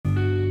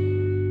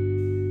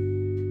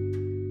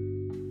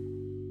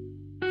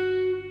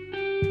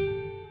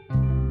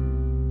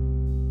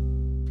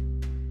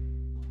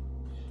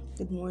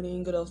Good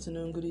morning, good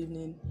afternoon, good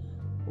evening.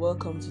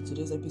 Welcome to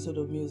today's episode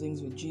of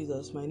Musings with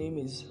Jesus. My name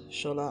is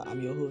Shola.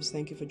 I'm your host.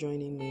 Thank you for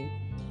joining me.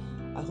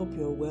 I hope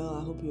you're well.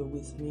 I hope you're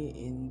with me,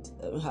 and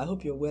I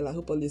hope you're well. I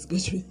hope all is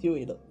good with you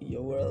in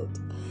your world.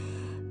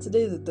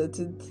 Today is the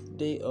 13th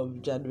day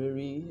of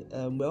January.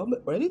 We're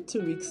already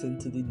 2 weeks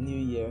into the new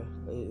year,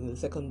 in the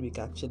second week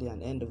actually,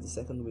 and end of the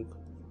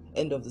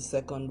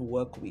second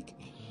work week,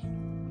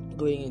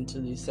 going into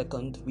the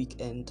second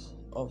weekend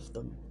of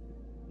the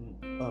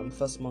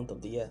first month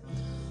of the year.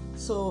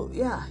 So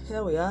yeah,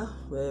 here we are.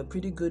 We're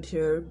pretty good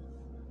here.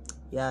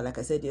 Yeah, like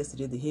I said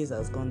yesterday, the haze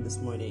has gone this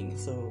morning.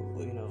 So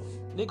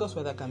Lagos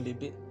weather can be a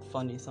bit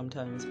funny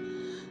sometimes.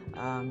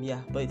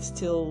 But it's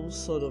still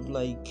sort of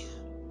like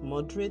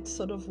moderate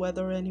sort of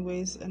weather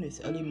anyways, and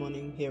it's early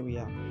morning. Here we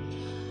are.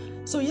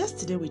 So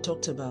yesterday we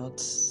talked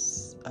about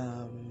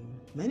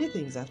many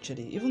things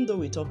actually. Even though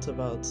we talked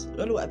about,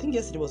 I think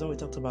yesterday was when we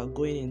talked about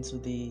going into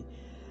the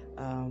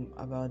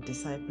about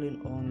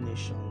discipling all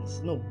nations.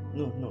 No.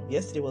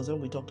 Yesterday was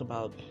when we talked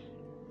about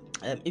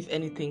if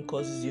anything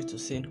causes you to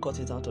sin, cut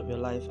it out of your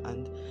life.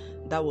 And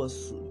that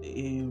was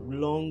a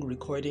long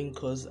recording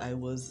because I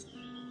was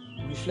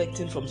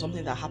reflecting from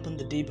something that happened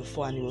the day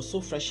before, and it was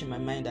so fresh in my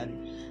mind,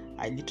 and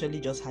I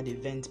literally just had a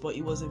vent. But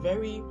it was a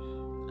very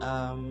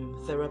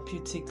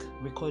therapeutic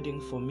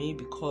recording for me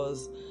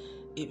because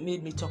it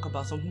made me talk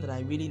about something that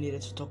I really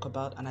needed to talk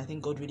about, and I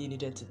think God really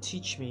needed to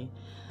teach me.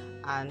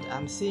 And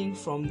I'm seeing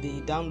from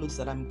the downloads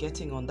that I'm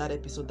getting on that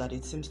episode that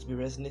it seems to be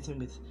resonating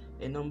with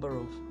a number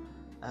of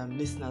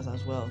listeners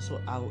as well.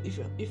 So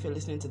if you're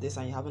listening to this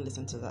and you haven't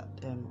listened to that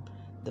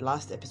the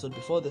last episode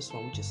before this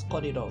one, which is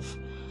Cut It Off,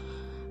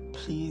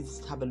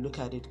 please have a look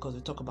at it, because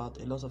we talk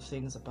about a lot of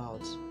things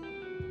about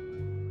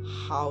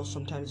how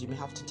sometimes you may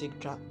have to take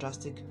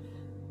drastic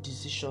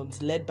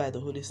decisions led by the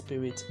Holy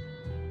Spirit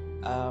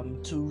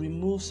to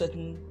remove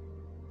certain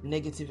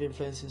negative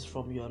influences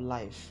from your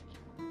life,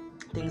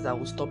 things that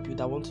will stop you,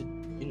 that want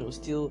to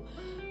steal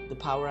the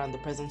power and the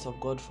presence of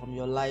God from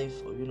your life,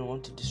 or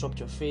want to disrupt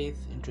your faith,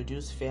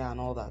 introduce fear and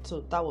all that.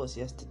 So that was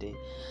yesterday.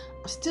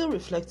 Still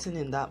reflecting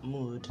in that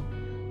mood.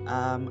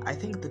 I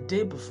think the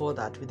day before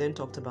that we then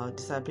talked about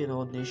discipling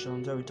all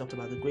nations, where we talked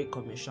about the Great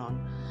Commission,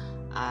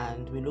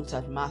 and we looked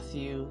at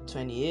Matthew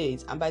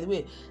 28. And by the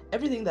way,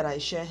 everything that I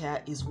share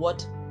here is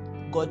what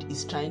God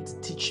is trying to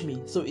teach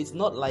me. So it's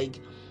not like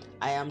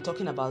I am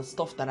talking about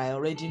stuff that I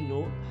already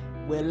know.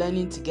 We're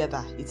learning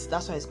together.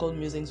 That's why it's called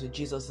Musings with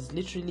Jesus. It's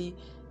literally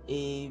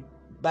a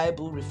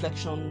Bible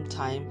reflection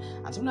time,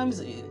 and sometimes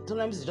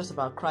it's just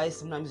about Christ,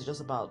 sometimes it's just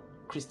about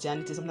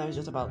Christianity, sometimes it's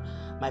just about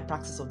my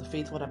practice of the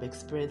faith, what I'm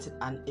experiencing,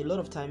 and a lot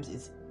of times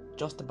it's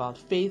just about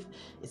faith,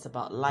 it's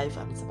about life,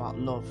 and it's about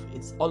love.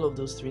 It's all of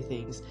those three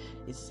things.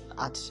 It's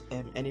at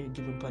any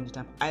given point in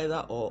time,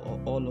 either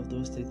or all of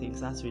those three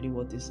things. That's really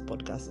what this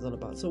podcast is all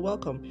about. So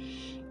welcome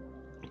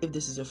if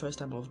this is your first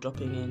time of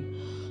dropping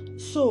in.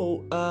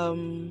 So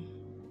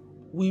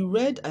we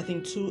read, I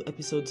think 2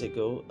 episodes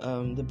ago,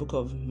 the book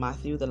of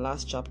Matthew, the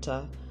last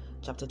chapter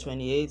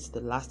 28,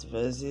 the last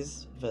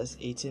verses, verse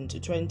 18 to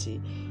 20,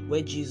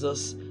 where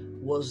Jesus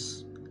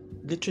was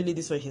literally,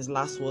 these were his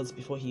last words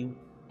before he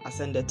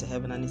ascended to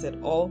heaven, and he said,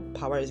 all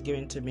power is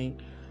given to me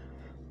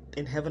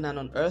in heaven and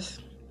on earth.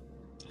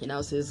 He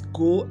now says,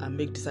 go and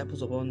make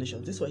disciples of all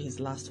nations. These were his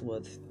last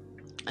words.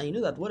 And you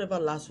know that whatever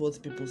last words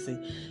people say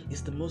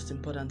is the most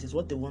important, is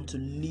what they want to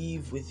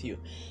leave with you.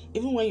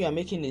 Even when you are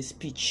making a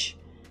speech,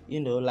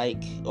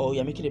 or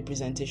you're making a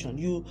presentation,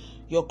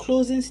 your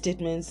closing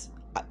statements,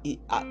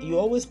 you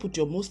always put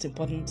your most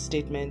important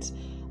statements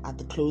at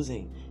the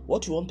closing.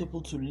 What you want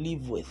people to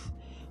leave with.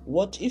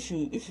 What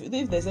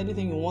if there's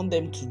anything you want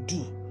them to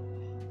do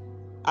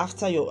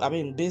after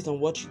based on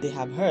what they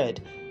have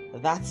heard,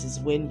 that is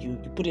when you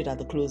put it at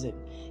the closing.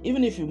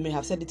 Even if you may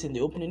have said it in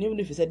the opening,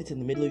 even if you said it in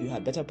the middle, you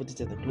had better put it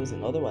in the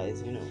closing.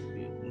 Otherwise,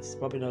 it's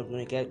probably not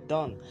going to get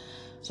done.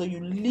 So you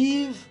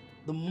leave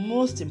the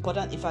most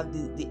important, in fact,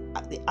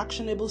 the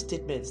actionable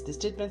statements, the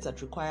statements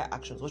that require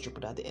actions, what you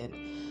put at the end.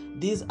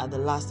 These are the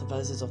last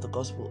verses of the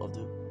Gospel of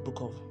the book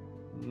of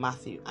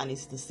Matthew, and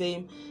it's the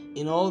same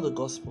in all the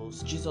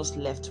Gospels. Jesus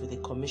left with a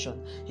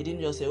commission. He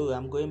didn't just say,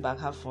 I'm going back,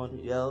 have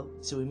fun,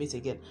 till we meet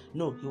again.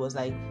 No, he was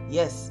like,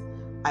 yes,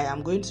 I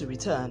am going to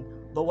return,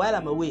 but while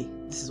I'm away,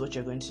 this is what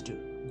you're going to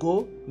do.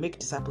 Go, make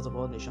disciples of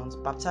all nations,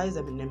 baptize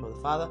them in the name of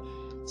the Father,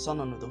 Son,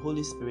 and of the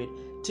Holy Spirit,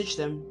 teach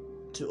them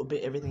to obey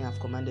everything I've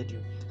commanded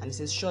you. And he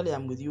says, surely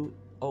I'm with you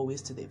always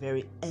to the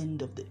very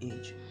end of the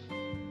age.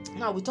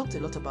 Now, we talked a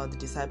lot about the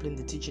discipling,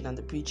 the teaching, and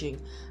the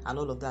preaching, and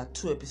all of that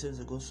 2 episodes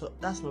ago, so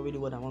that's not really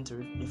what I want to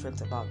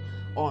reflect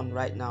on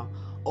right now,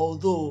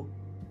 although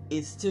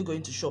it's still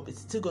going to show up,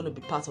 it's still going to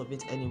be part of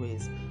it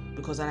anyways,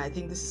 because I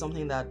think this is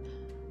something that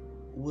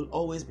will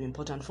always be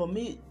important for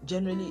me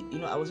generally.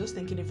 I was just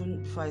thinking,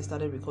 even before I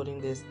started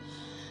recording this,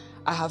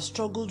 I have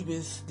struggled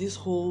with this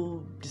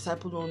whole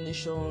disciple all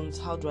nations,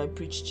 how do I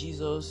preach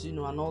Jesus, and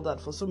all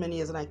that for so many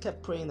years. And I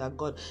kept praying that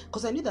God,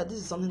 because I knew that this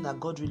is something that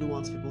God really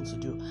wants people to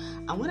do.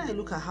 And when I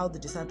look at how the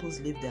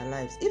disciples lived their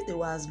lives, if they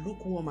were as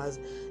lukewarm as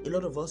a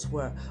lot of us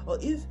were, or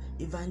if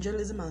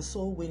evangelism and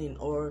soul winning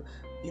or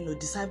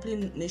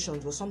discipling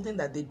nations was something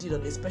that they did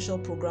on a special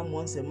program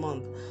once a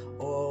month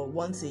or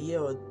once a year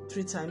or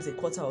 3 times a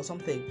quarter or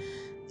something,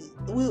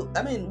 will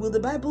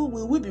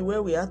we be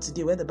where we are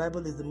today, where the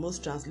Bible is the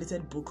most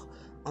translated book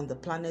on the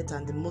planet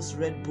and the most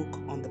read book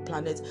on the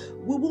planet?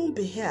 We won't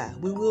be here.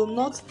 We will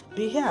not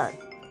be here.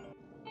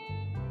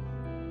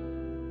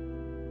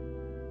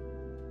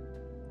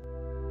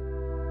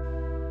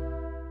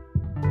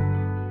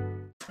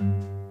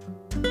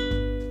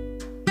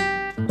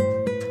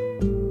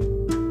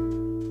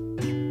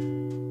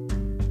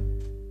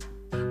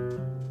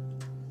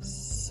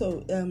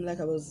 So,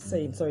 like I was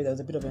saying, sorry, there was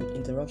a bit of an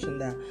interruption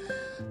there.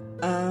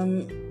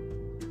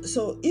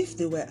 So if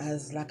they were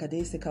as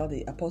lackadaisical,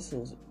 the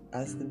apostles,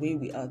 as the way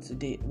we are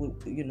today,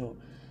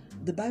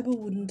 the Bible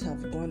wouldn't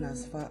have gone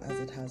as far as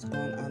it has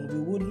gone, and we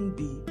wouldn't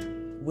be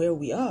where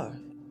we are.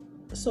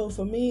 So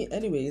for me,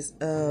 anyways,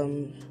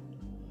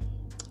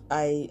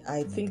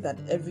 I think that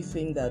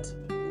everything that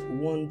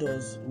one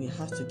does, we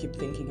have to keep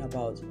thinking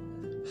about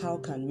how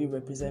can we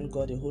represent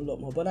God a whole lot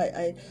more. But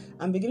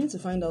I'm beginning to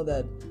find out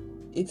that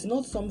it's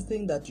not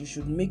something that you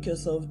should make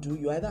yourself do.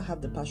 You either have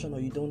the passion or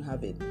you don't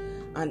have it.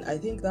 And I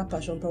think that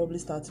passion probably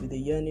starts with a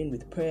yearning,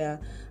 with prayer,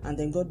 and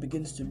then God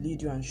begins to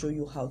lead you and show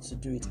you how to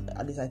do it.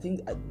 At least I think,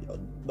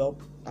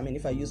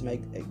 if I use my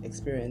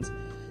experience,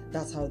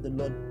 that's how the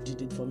Lord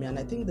did it for me. And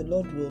I think the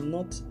Lord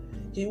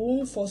He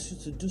won't force you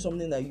to do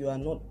something that you are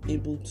not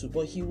able to,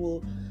 but He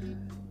will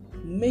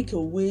make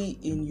a way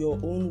in your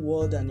own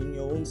world and in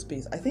your own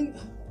space. I think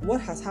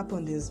what has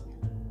happened is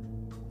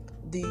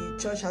the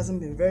church hasn't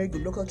been very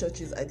good. Local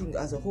churches, I think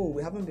as a whole,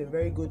 we haven't been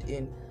very good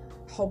in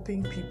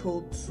helping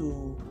people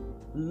to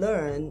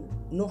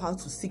know how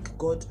to seek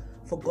God,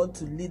 for God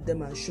to lead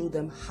them and show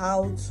them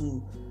how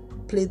to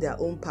play their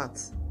own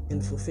part in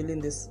fulfilling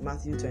this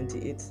Matthew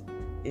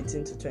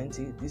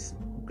 28:18-20, this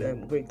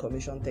Great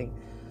Commission thing.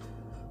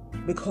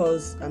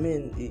 Because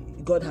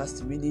God has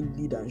to really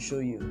lead and show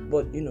you,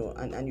 but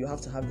and you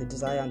have to have the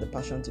desire and the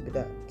passion to be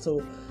there.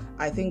 So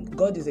I think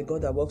God is a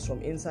God that works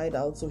from inside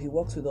out. So He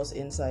works with us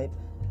inside,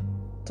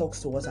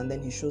 talks to us, and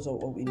then He shows us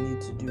what we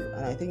need to do.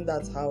 And I think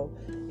that's how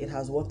it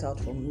has worked out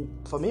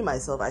for me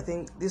myself. I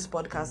think this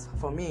podcast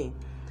for me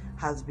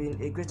has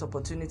been a great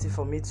opportunity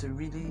for me to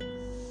really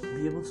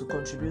be able to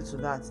contribute to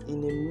that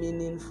in a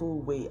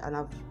meaningful way, and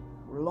I've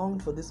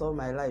longed for this all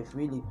my life,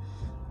 really.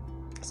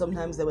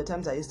 Sometimes there were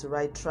times I used to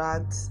write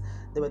tracts.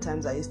 There were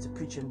times I used to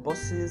preach in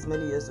buses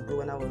many years ago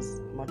when I was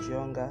much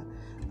younger,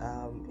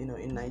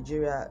 in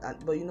Nigeria.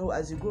 But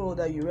as you grow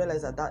older, you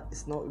realize that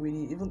is not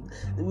really, even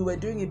we were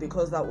doing it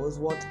because that was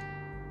what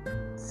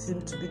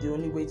seemed to be the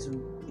only way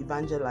to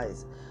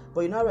evangelize.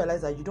 But you now realize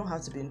that you don't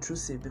have to be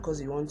intrusive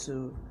because you want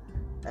to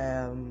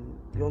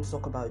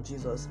talk about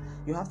Jesus.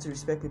 You have to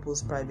respect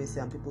people's privacy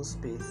and people's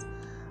space.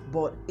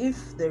 But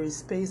if there is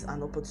space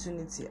and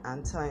opportunity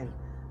and time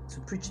to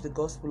preach the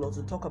gospel or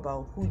to talk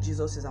about who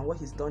Jesus is and what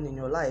He's done in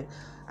your life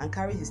and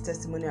carry His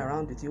testimony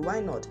around with you, why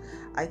not?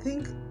 I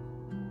think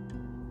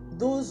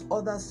those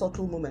other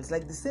subtle moments,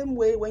 like the same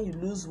way when you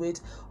lose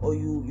weight or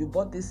you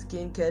bought this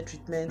skincare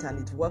treatment and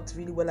it worked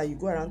really well, and you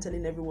go around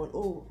telling everyone,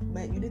 oh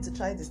man, you need to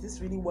try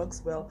this really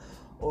works well,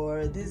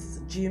 or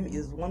this gym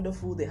is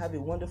wonderful, they have a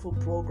wonderful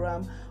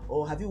program,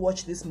 or have you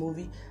watched this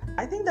movie?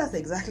 I think that's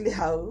exactly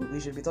how we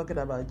should be talking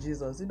about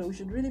Jesus. We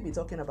should really be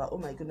talking about, oh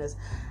my goodness,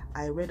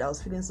 I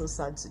was feeling so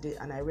sad today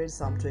and I read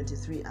Psalm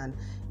 23 and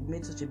it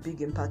made such a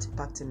big impact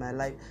in my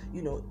life.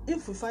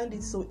 If we find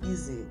it so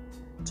easy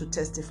to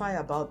testify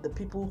about the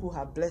people who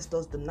have blessed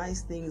us, the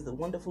nice things, the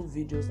wonderful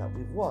videos that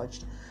we've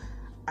watched,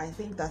 I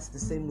think that's the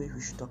same way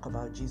we should talk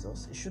about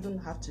Jesus. It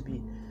shouldn't have to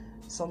be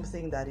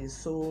something that is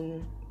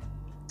so,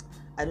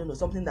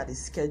 something that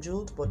is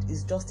scheduled, but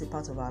it's just a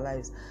part of our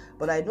lives.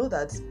 But I know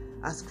that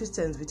as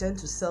Christians, we tend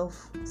to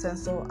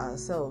self-censor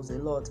ourselves a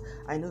lot.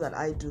 I know that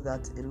I do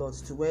that a lot,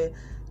 to where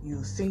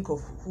you think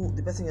of who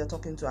the person you're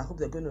talking to. I hope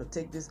they're going to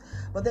take this.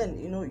 But then,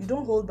 you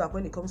don't hold back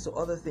when it comes to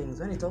other things.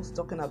 When it comes to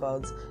talking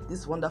about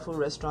this wonderful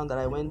restaurant that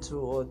I went to,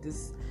 or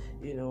this,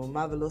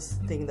 marvelous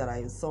thing that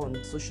I saw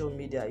on social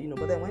media,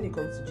 but then when it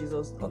comes to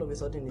Jesus, all of a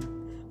sudden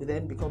it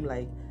then become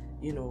like,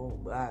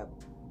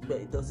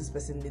 does this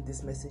person need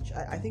this message?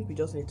 I think we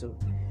just need to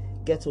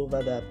get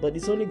over that. But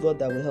it's only God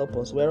that will help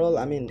us.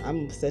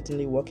 I'm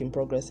certainly work in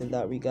progress in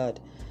that regard.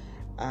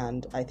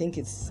 And I think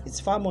it's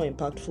far more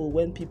impactful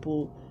when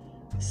people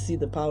see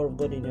the power of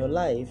God in your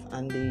life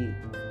and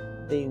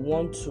they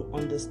want to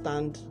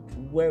understand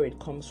where it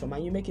comes from,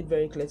 and you make it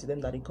very clear to them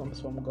that it comes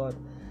from God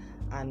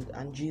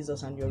and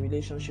Jesus and your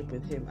relationship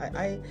with Him.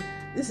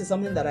 This is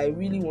something that I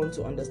really want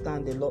to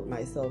understand a lot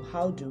myself.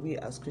 How do we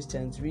as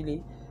Christians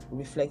really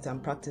reflect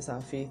and practice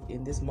our faith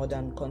in this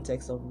modern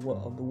context of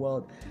the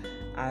world.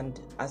 And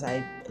as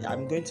I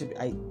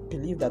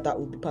believe that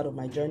will be part of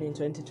my journey in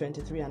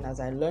 2023, and as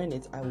I learn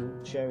it, I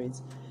will share it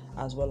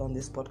as well on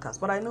this podcast.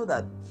 But I know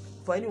that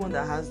for anyone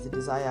that has the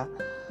desire,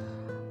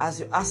 as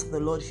you ask the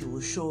Lord, He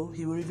will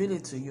reveal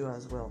it to you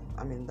as well.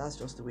 I mean, that's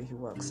just the way He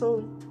works.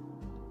 So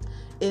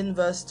in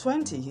verse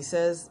 20, He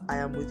says, I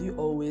am with you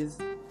always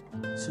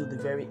to the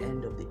very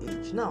end of the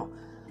age. Now,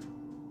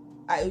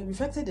 I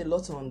reflected a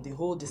lot on the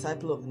whole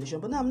disciple of the nation,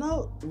 but now I'm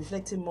now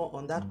reflecting more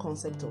on that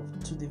concept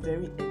of to the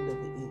very end of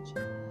the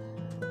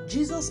age.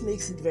 Jesus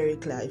makes it very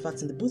clear. In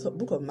fact, in the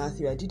book of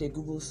Matthew, I did a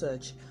Google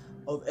search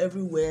of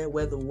everywhere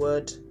where the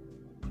word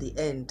the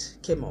end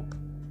came up.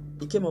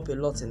 It came up a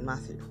lot in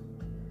Matthew.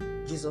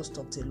 Jesus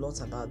talked a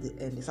lot about the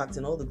end. In fact,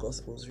 in all the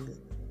Gospels, really,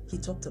 He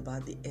talked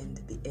about the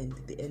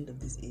end of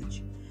this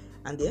age.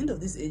 And the end of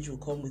this age will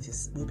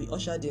be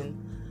ushered in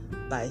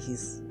by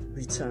His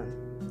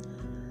return.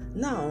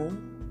 Now,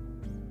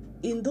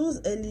 in those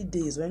early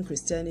days when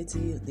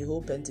Christianity, the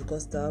whole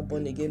Pentecostal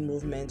born-again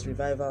movement,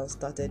 revival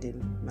started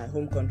in my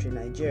home country,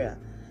 Nigeria,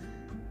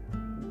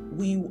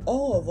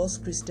 all of us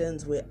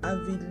Christians were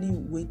avidly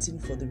waiting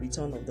for the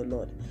return of the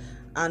Lord.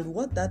 And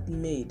what that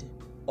made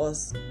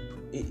us,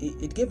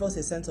 it gave us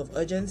a sense of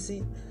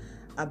urgency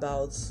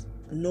about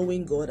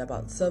knowing God,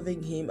 about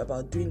serving Him,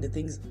 about doing the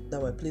things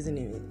that were pleasing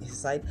in His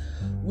sight.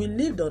 We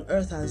lived on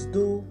earth as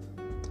though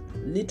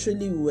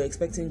literally we were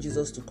expecting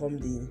Jesus to come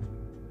the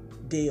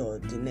day or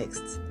the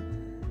next.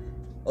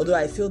 Although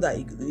I feel that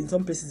in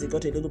some places it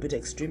got a little bit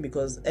extreme,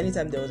 because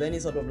anytime there was any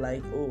sort of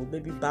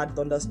maybe bad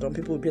thunderstorm,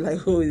 people would be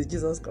like, oh, is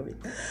Jesus coming?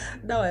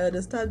 Now I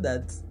understand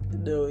that,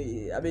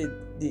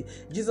 the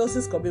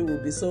Jesus' coming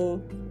will be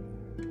so,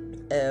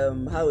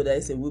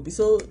 will be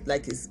so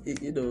like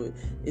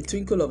a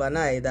twinkle of an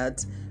eye,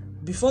 that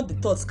before the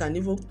thoughts can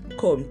even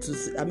come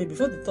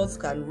before the thoughts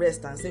can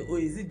rest and say, oh,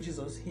 is it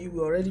Jesus? He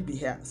will already be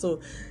here.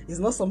 So it's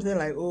not something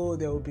like, oh,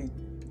 there will be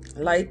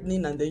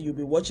lightning and then you'll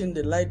be watching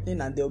the lightning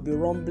and there will be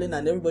rumbling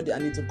and everybody,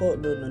 and it will go.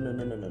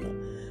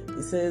 No.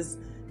 It says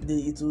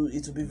it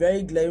will be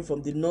very glaring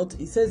from the north.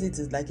 It says it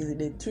is like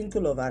in a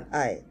twinkle of an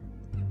eye.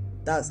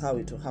 That's how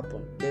it will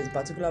happen. There's a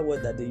particular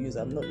word that they use.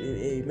 I'm not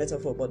a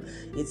metaphor, but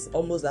it's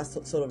almost that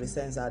sort of a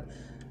sense that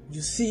you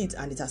see it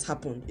and it has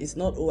happened. It's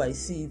not, oh, I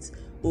see it,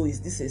 oh,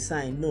 is this a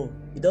sign? No,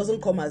 it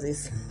doesn't come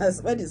as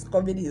when it's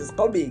coming, he's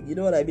coming. You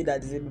know what I mean?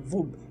 That is in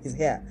boom, he's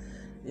here.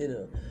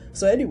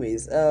 So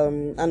anyways,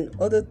 and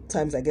other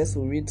times I guess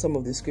we'll read some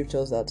of the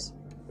scriptures that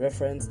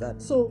reference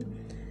that. So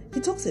He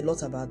talks a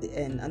lot about the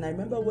end. And I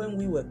remember when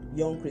we were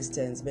young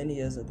Christians many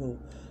years ago,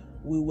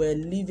 we were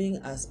living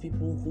as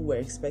people who were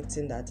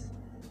expecting that,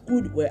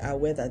 who were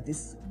aware that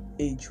this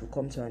age will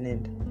come to an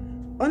end.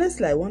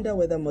 Honestly, I wonder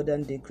whether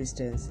modern day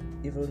Christians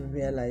even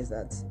realize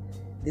that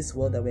this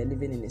world that we're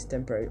living in is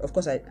temporary. Of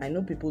course, I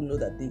know people know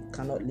that they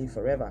cannot live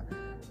forever,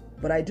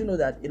 but I do know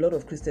that a lot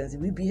of Christians,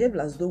 we behave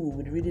as though we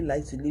would really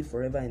like to live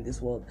forever in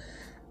this world.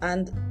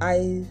 And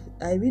I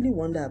really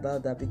wonder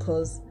about that,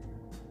 because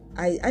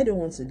I don't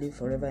want to live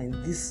forever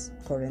in this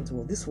current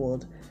world, this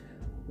world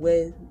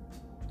where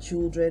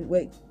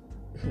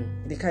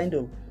the kind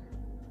of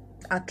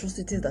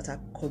atrocities that are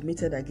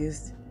committed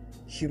against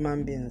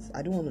human beings.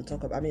 I don't want to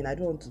talk about, I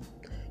don't want to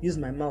use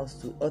my mouth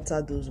to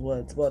utter those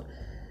words, but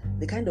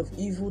the kind of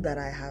evil that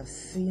I have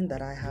seen,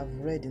 that I have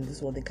read in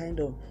this world, the kind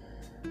of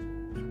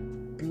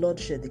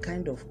bloodshed, the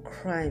kind of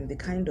crime, the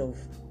kind of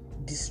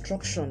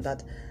destruction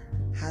that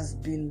has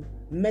been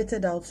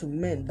meted out to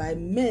men by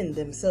men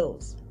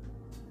themselves.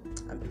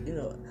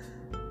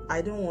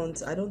 I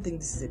don't think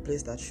this is a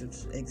place that should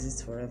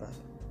exist forever.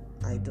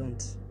 I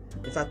don't.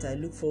 In fact, I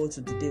look forward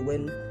to the day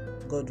when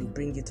God will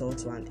bring it all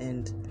to an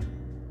end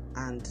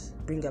and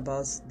bring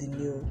about the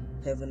new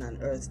heaven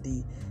and earth,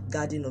 the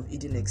Garden of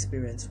Eden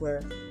experience,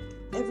 where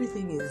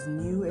everything is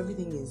new,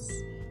 everything is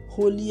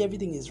holy,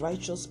 everything is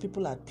righteous,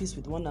 people are at peace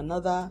with one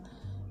another.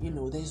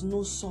 There's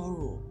no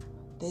sorrow,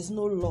 there's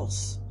no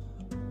loss,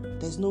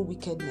 there's no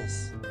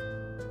wickedness,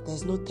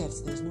 there's no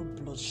theft, there's no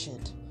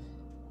bloodshed.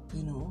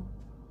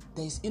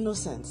 There's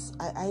innocence.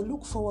 I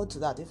look forward to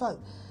that. In fact,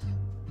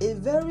 a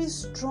very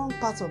strong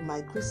part of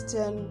my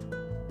Christian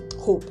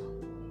hope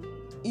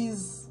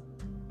is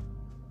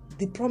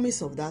the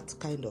promise of that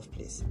kind of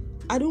place.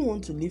 I don't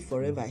want to live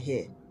forever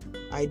here.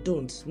 I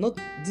don't. Not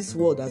this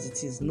world as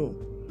it is, no.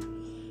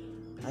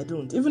 I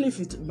don't. Even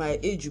if my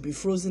age will be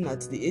frozen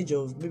at the age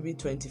of maybe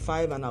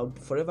 25 and I'll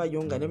be forever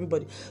young and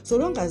everybody. So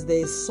long as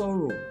there is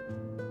sorrow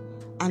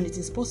and it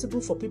is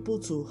possible for people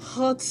to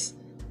hurt,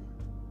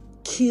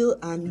 kill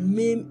and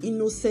maim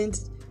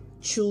innocent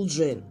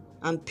children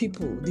and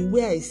people the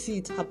way I see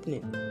it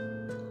happening,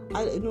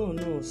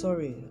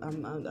 sorry,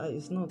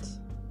 it's not.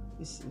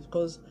 It's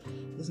because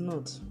it's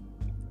not.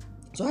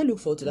 So I look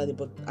forward to that,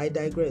 but I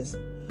digress.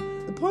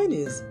 The point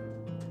is,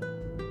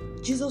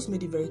 Jesus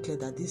made it very clear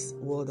that this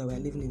world that we're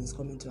living in is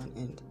coming to an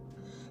end.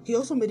 He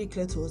also made it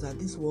clear to us that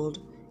this world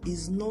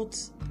is not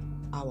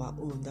our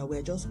own, that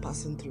we're just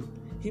passing through.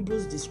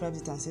 Hebrews describes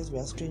it and says we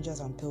are strangers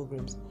and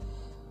pilgrims.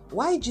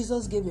 why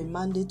Jesus gave a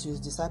mandate to his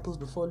disciples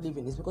before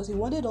leaving is because he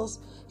wanted us,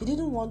 he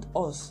didn't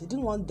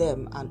want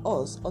them and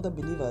us, other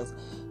believers,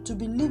 to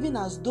be living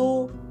as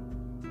though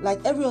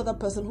like every other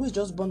person who is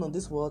just born on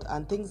this world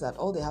and thinks that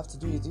all they have to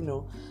do is,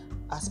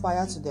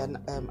 aspire to their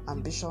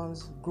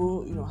ambitions,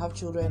 grow, have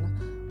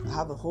children,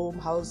 have a home,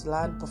 house,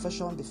 land,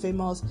 profession, be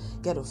famous,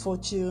 get a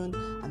fortune,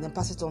 and then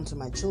pass it on to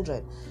my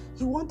children.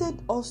 He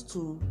wanted us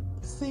to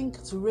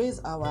think, to raise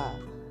our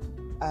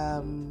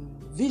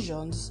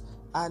visions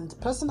and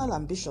personal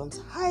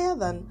ambitions higher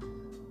than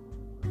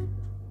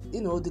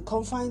the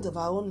confines of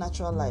our own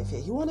natural life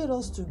here. He wanted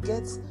us to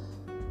get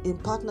in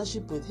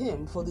partnership with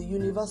him for the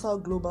universal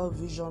global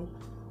vision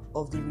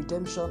of the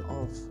redemption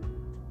of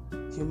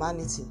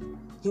humanity.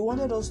 He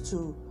wanted us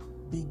to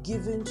be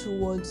given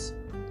towards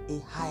a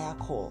higher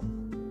call.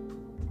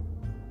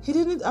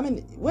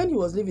 When he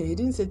was living, he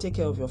didn't say take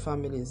care of your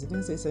families. He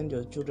didn't say send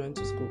your children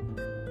to school.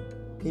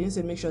 He didn't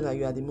say make sure that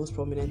you are the most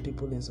prominent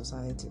people in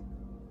society.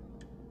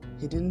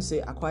 He didn't say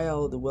acquire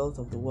all the wealth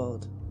of the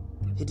world.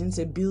 He didn't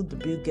say build the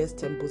Bill Gates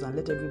temples and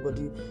let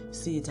everybody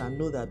see it and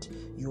know that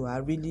you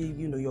are really,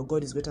 your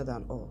God is greater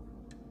than all.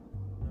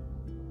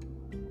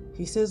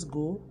 He says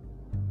go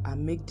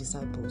and make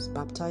disciples,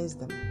 baptize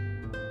them,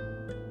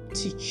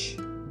 teach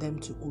them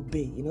to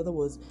obey. In other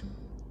words,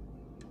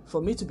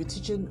 for me to be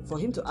teaching, for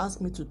him to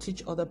ask me to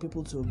teach other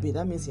people to obey,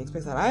 that means he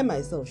expects that I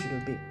myself should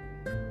obey.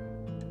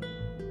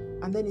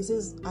 And then he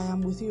says, I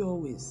am with you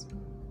always.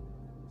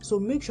 So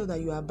make sure that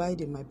you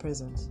abide in my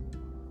presence.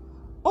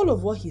 All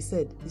of what he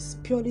said is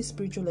purely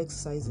spiritual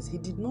exercises. He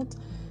did not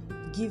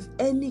give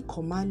any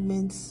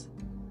commandments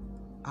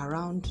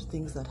around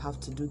things that have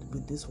to do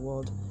with this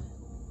world,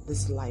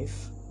 this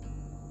life.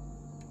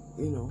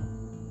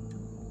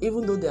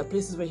 Even though there are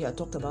places where he had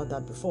talked about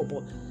that before,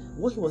 but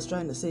what he was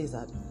trying to say is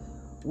that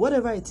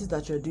whatever it is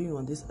that you're doing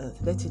on this earth,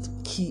 let it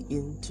key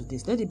into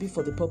this. Let it be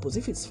for the purpose.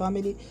 If it's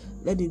family,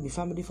 let it be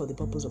family for the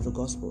purpose of the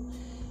gospel.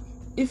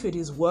 If it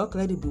is work,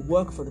 let it be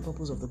work for the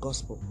purpose of the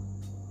gospel.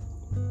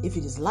 If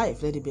it is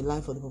life, let it be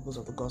life for the purpose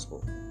of the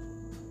gospel.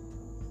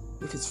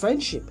 If it's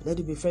friendship, let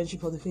it be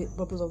friendship for the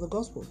purpose of the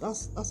gospel.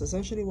 That's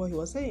essentially what he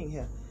was saying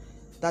here.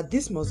 That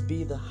this must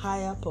be the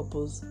higher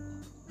purpose.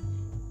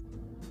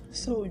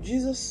 So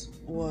Jesus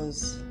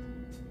was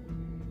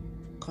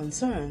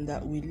concerned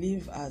that we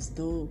live as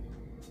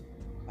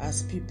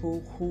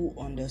people who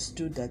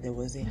understood that there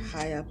was a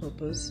higher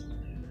purpose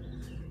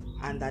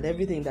and that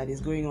everything that is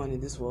going on in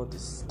this world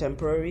is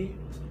temporary.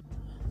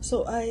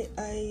 So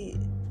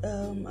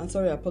I'm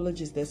sorry,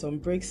 apologies, there's some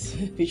breaks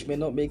which may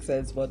not make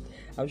sense, but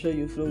I'm sure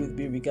you flow with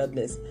me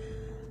regardless.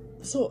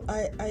 So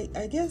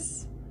I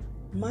guess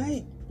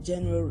my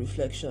general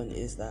reflection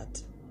is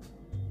that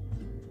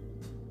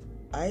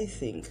I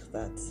think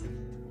that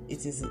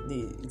it is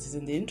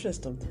in the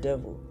interest of the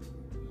devil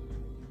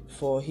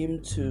for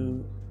him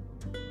to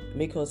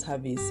make us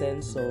have a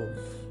sense of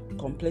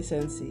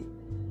complacency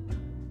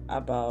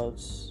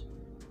about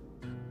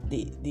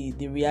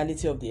the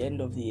reality of the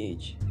end of the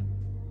age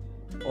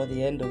or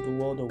the end of the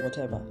world or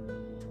whatever,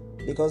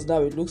 because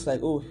now it looks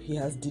like, he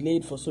has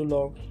delayed for so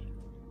long,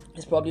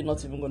 it's probably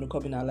not even going to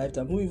come in our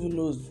lifetime. Who even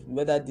knows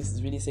whether this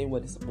is really saying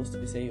what it's supposed to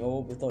be saying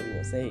or what we thought it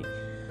was saying.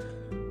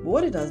 But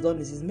what it has done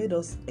is it's made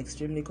us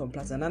extremely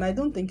complacent, and I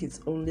don't think it's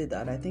only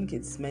that. I think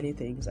it's many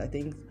things. I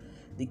think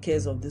the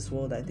cares of this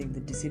world, I think the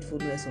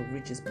deceitfulness of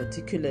riches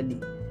particularly,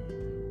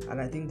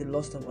 and I think the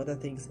lust of other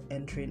things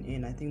entering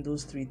in. I think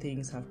those three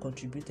things have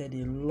contributed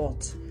a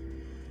lot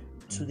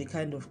to the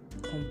kind of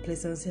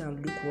complacency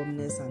and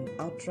lukewarmness and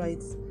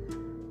outright,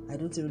 I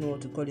don't even know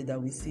what to call it,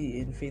 that we see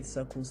in faith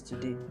circles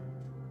today.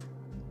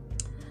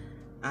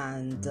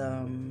 And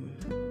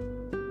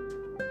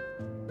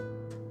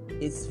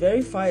it's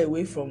very far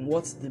away from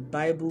what the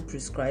Bible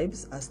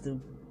prescribes as the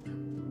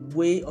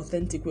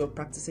authentic way of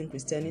practicing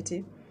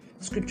Christianity,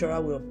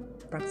 scriptural way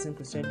of practicing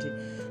Christianity.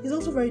 It's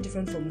also very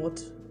different from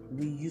what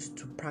we used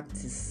to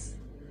practice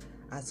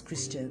as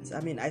Christians.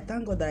 I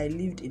thank God that I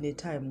lived in a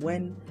time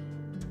when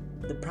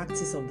the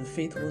practice of the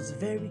faith was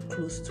very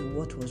close to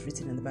what was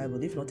written in the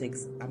Bible. If not, it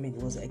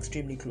was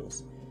extremely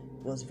close.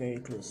 It was very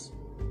close.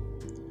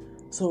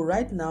 So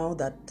right now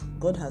that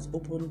God has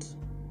opened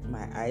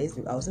my eyes,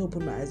 I'll say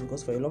opened my eyes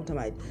because for a long time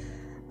I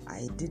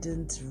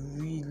didn't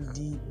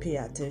really pay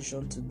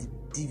attention to the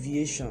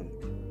deviation.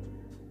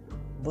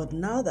 But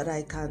now that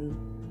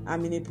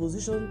I'm in a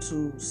position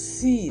to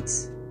see it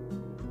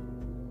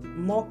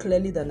more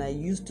clearly than I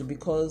used to,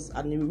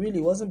 and it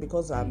really wasn't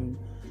because I'm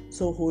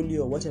so holy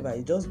or whatever,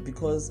 it's just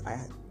because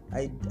I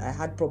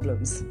had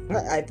problems.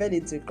 I fell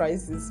into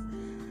crisis,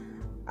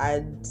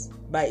 and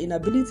my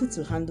inability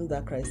to handle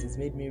that crisis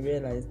made me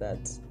realize the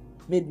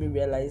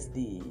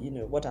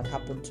what had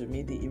happened to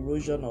me, the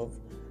erosion of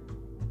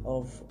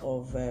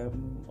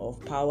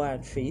power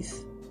and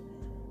faith,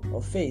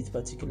 of faith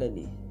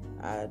particularly,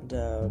 and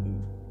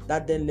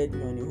that then led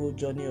me on a whole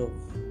journey of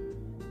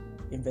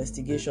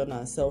investigation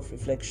and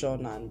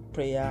self-reflection and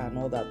prayer and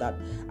all that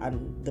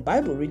and the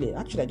Bible really.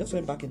 Actually, I just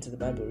went back into the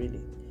Bible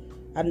really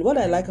And what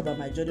I like about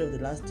my journey of the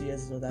last 2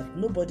 years is that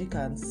nobody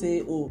can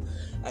say,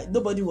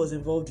 nobody was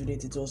involved in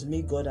it. It was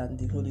me, God, and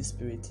the Holy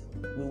Spirit.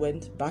 We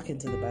went back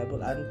into the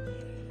Bible and,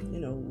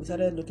 we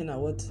started looking at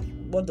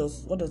what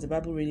does the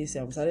Bible really say,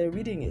 and we started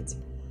reading it.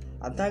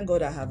 And thank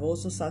God I have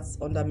also sat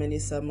under many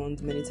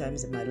sermons many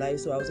times in my life,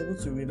 so I was able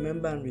to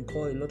remember and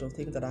recall a lot of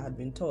things that I had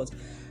been taught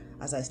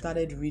as I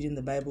started reading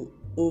the Bible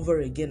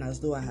over again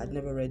as though I had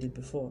never read it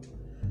before.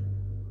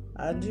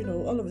 And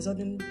all of a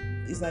sudden,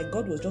 it's like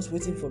God was just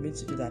waiting for me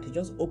to do that. He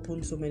just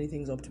opened so many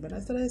things up to me, and I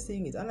started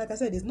seeing it. And like I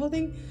said, it's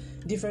nothing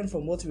different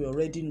from what we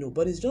already know,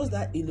 but it's just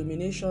that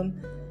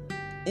illumination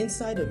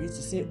inside of you to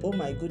say, oh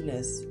my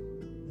goodness,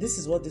 this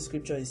is what the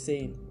scripture is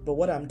saying, but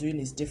what I'm doing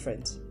is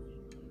different.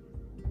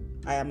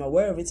 I am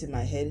aware of it in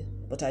my head,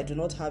 but I do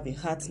not have a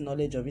heart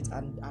knowledge of it,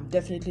 and I'm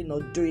definitely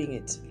not doing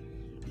it.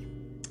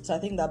 So I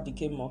think that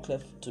became more clear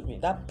to me.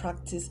 That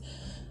practice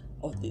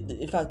of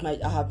in fact,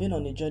 I have been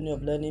on a journey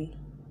of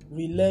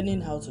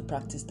relearning how to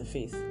practice the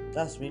faith.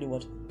 That's really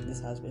what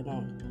this has been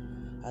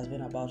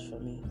about for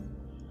me.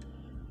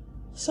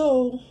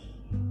 So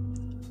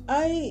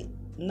I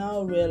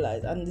now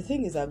realize, and the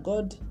thing is that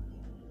God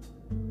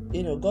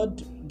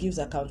gives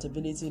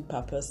accountability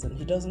per person.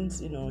 He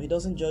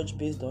doesn't judge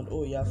based on,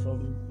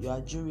 you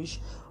are Jewish,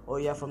 or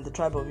you are from the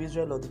tribe of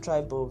Israel or the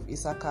tribe of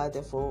Issachar,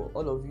 therefore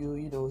all of you,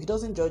 he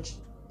doesn't judge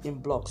in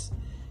blocks.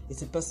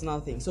 It's a personal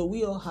thing. So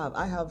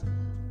I have,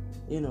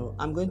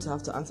 I'm going to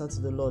have to answer to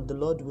the Lord. The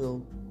Lord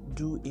will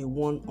do a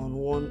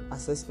one-on-one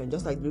assessment,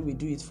 just like the way we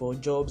do it for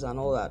jobs and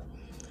all that,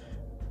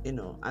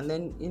 and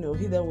then,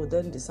 he then will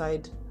then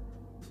decide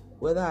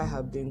whether I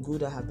have been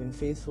good, I have been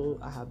faithful,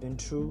 I have been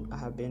true, I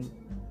have been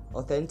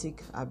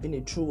authentic, I've been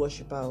a true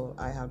worshiper, or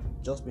I have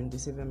just been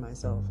deceiving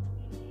myself.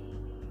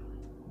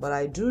 But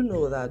I do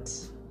know that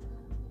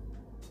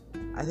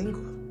I think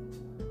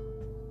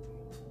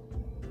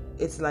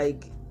it's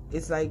like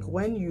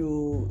when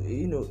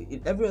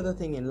every other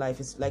thing in life.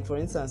 It's like, for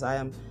instance,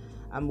 I'm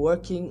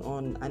working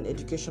on an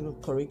educational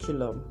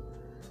curriculum,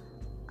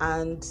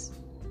 and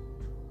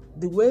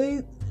the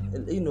way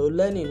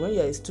learning, when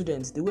you're a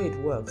student, the way it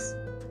works,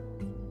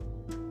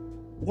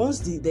 once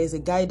there's a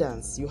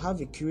guidance, you have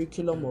a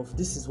curriculum of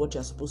this is what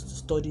you're supposed to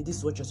study, this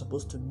is what you're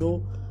supposed to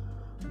know.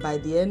 By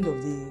the end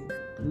of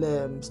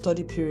the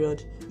study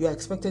period, you're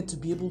expected to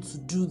be able to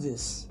do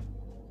this.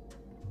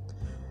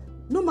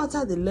 No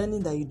matter the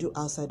learning that you do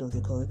outside of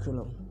the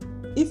curriculum,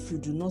 if you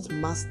do not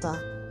master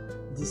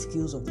the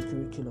skills of the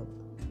curriculum,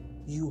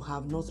 you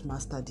have not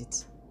mastered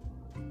it.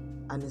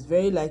 And it's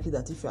very likely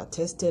that if you are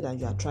tested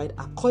and you are tried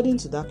according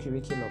to that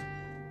curriculum,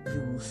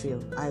 you will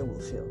fail. I will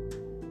fail.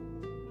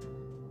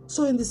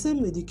 So in the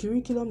same way, the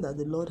curriculum that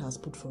the Lord has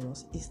put for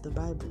us is the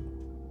Bible.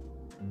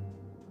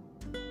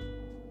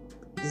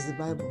 Is the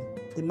Bible.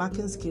 The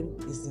marking scheme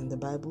is in the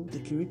Bible. The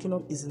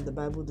curriculum is in the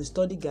Bible. The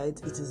study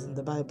guide, it is in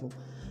the Bible.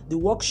 The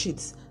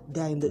worksheets,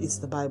 it's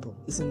the Bible.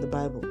 It's in the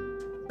Bible.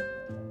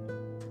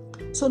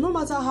 So no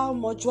matter how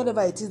much,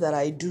 whatever it is that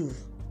I do,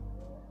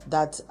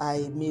 that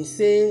I may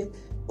say,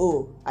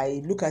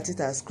 I look at it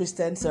as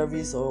Christian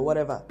service or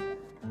whatever,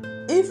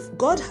 if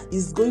God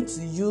is going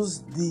to use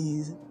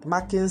the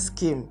marking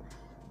scheme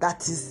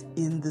that is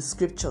in the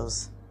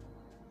scriptures,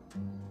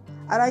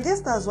 and I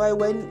guess that's why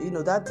when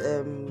that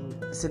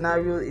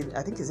scenario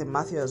I think it's in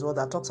Matthew as well,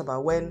 that talks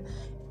about when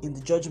in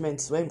the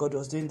judgment, when God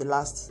was doing the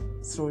last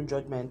throne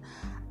judgment,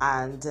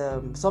 and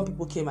some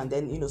people came and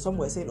then some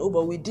were saying,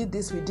 but we did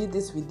this, we did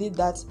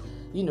that,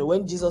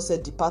 when Jesus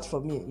said depart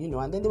from me,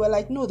 and then they were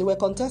like, no, they were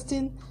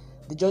contesting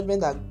the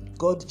judgment that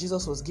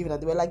Jesus was giving,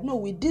 and they were like, no,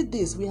 we did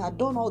this, we had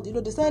done all,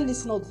 they started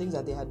listing all the things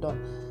that they had done,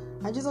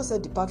 and Jesus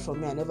said, depart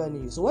from me, I never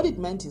knew you. So what it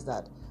meant is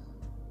that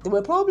they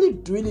were probably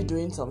really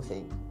doing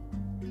something,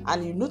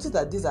 and you notice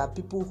that these are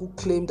people who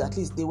claimed at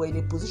least they were in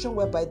a position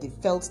whereby they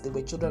felt they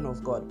were children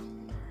of God,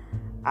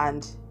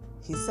 and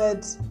he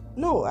said,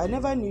 no, I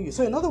never knew you.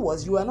 So in other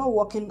words, you are not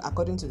working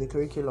according to the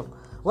curriculum.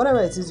 Whatever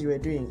it is you were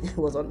doing, it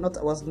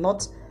was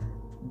not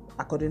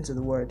according to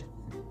the word.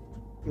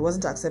 It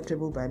wasn't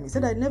acceptable by me. He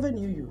said, I never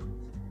knew you.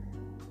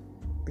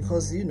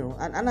 Because,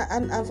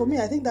 and for me,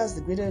 I think that's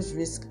the greatest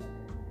risk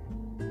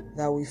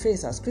that we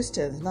face as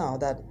Christians now,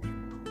 that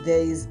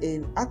there is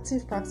an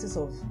active practice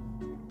of,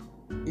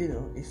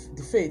 if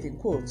the faith, in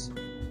quotes,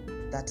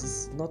 that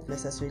is not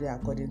necessarily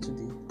according to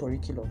the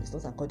curriculum. It's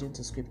not according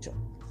to scripture.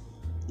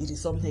 It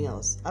is something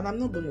else. And I'm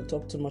not going to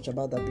talk too much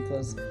about that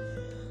because,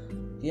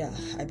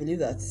 I believe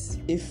that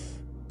if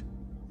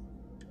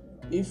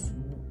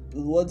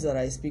the words that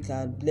I speak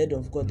are led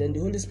of God, then the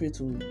Holy Spirit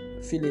will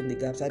fill in the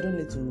gaps. I don't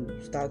need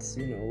to start,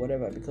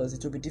 whatever, because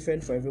it will be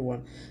different for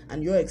everyone.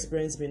 And your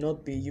experience may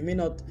not be, you may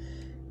not,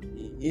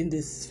 in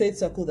this faith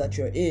circle that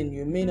you're in,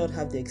 you may not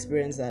have the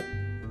experience that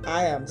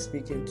I am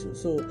speaking to.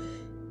 So,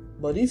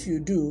 but if you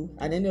do,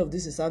 and any of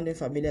this is sounding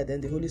familiar, then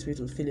the Holy Spirit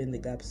will fill in the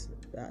gaps.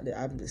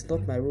 It's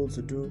not my role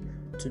to do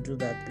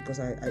that, because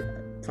I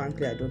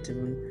frankly,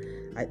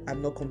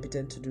 I'm not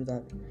competent to do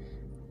that.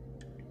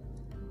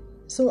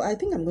 So I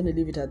think I'm going to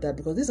leave it at that,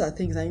 because these are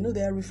things, and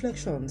they are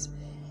reflections.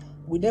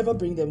 We never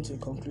bring them to a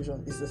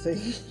conclusion. It's the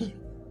thing.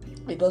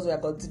 because we are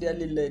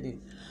continually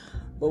learning.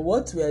 But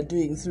what we are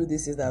doing through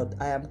this is that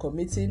I am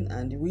committing,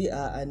 and we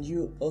are, and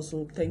you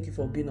also, thank you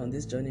for being on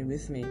this journey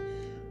with me.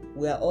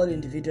 We are all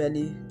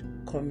individually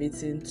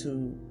committing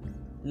to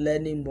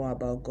learning more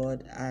about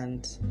God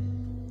and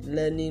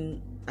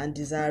learning and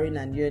desiring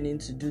and yearning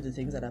to do the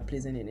things that are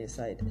pleasing in His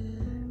sight.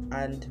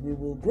 And we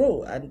will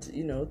grow. And,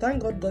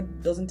 thank God,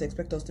 God doesn't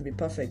expect us to be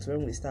perfect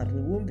when we start. We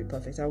won't be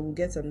perfect and we'll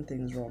get some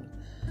things wrong.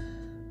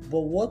 But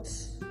what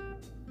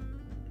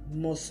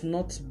must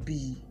not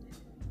be,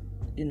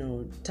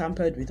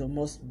 tampered with or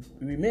must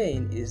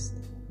remain is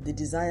the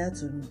desire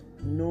to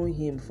know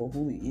Him for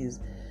who He is,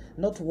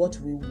 not what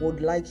we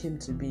would like Him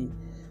to be,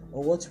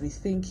 or what we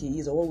think He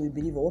is, or what we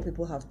believe, or what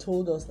people have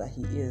told us that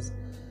He is.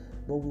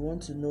 But we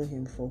want to know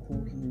Him for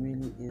who He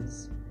really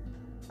is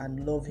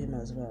and love Him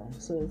as well.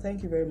 So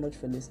thank you very much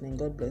for listening.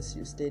 God bless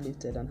you. Stay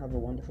lifted and have a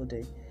wonderful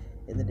day.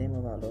 In the name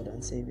of our Lord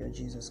and Savior,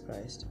 Jesus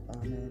Christ.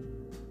 Amen.